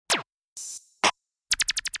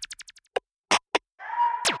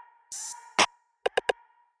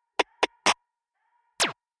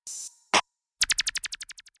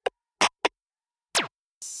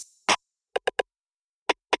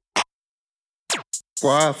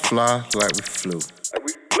Squad fly like we flew.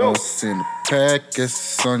 Most in the pack, guess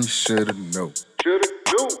it's on you shoulda knew.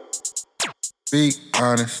 Be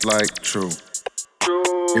honest like true.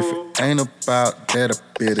 If it ain't about that,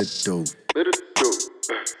 I better do.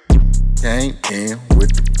 Came in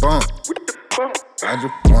with the bump. I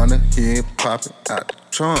just wanna hear it poppin' out the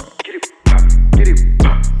trunk.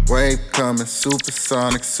 Wave coming,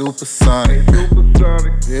 supersonic, supersonic.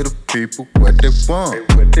 Hear the people what they want.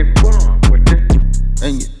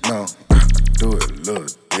 And you know, I do it a little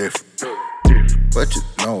different. But you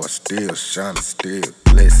know I still shine, still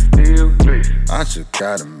blessed. I just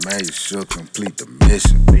gotta make sure complete the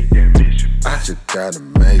mission. I just gotta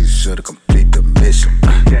make sure to complete the mission.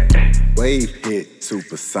 Wave hit,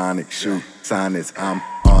 supersonic, shoot, sinus, I'm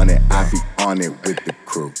on it. I be on it with the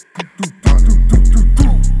crew.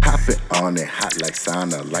 Hop it on it, hot like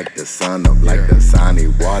sauna, like the sun up, like the sunny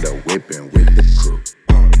water whipping with the crew.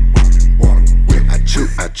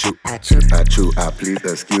 I please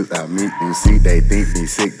excuse, I meet you. See, they think me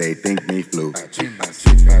sick, they think me flu.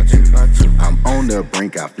 I'm on the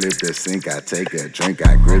brink, I flip the sink, I take a drink,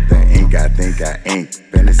 I grip the ink, I think I ain't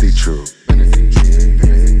fantasy true.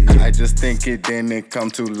 I just think it, then it come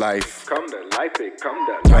to life.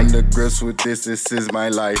 I'm the grips with this is my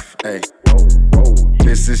life. Hey,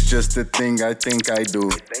 this is just a thing I think I do.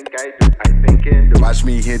 Watch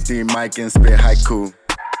me hit the mic and spit haiku.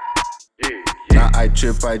 Now I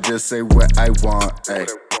trip, I just say what I want. Ay.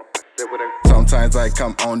 Sometimes I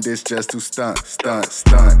come on this just to stunt.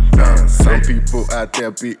 Some people out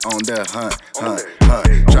there be on the hunt.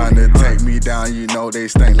 Trying to take me down, you know they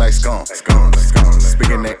stink like skunk.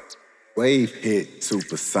 Speaking that wave hit,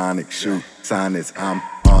 supersonic, shoot, sinus, I'm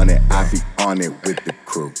on it. I be on it with the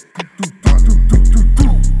crew.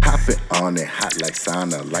 Hop it on it, hot like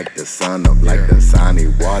sauna, like the sun up, like the sunny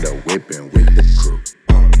water whipping with the crew.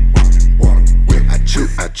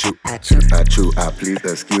 I chew, I please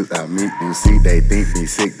excuse, I meet you. See, they think me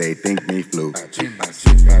sick, they think me flu.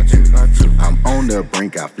 I'm on the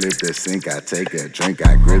brink, I flip the sink, I take a drink,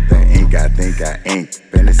 I grip the ink, I think I ain't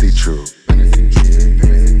fantasy true.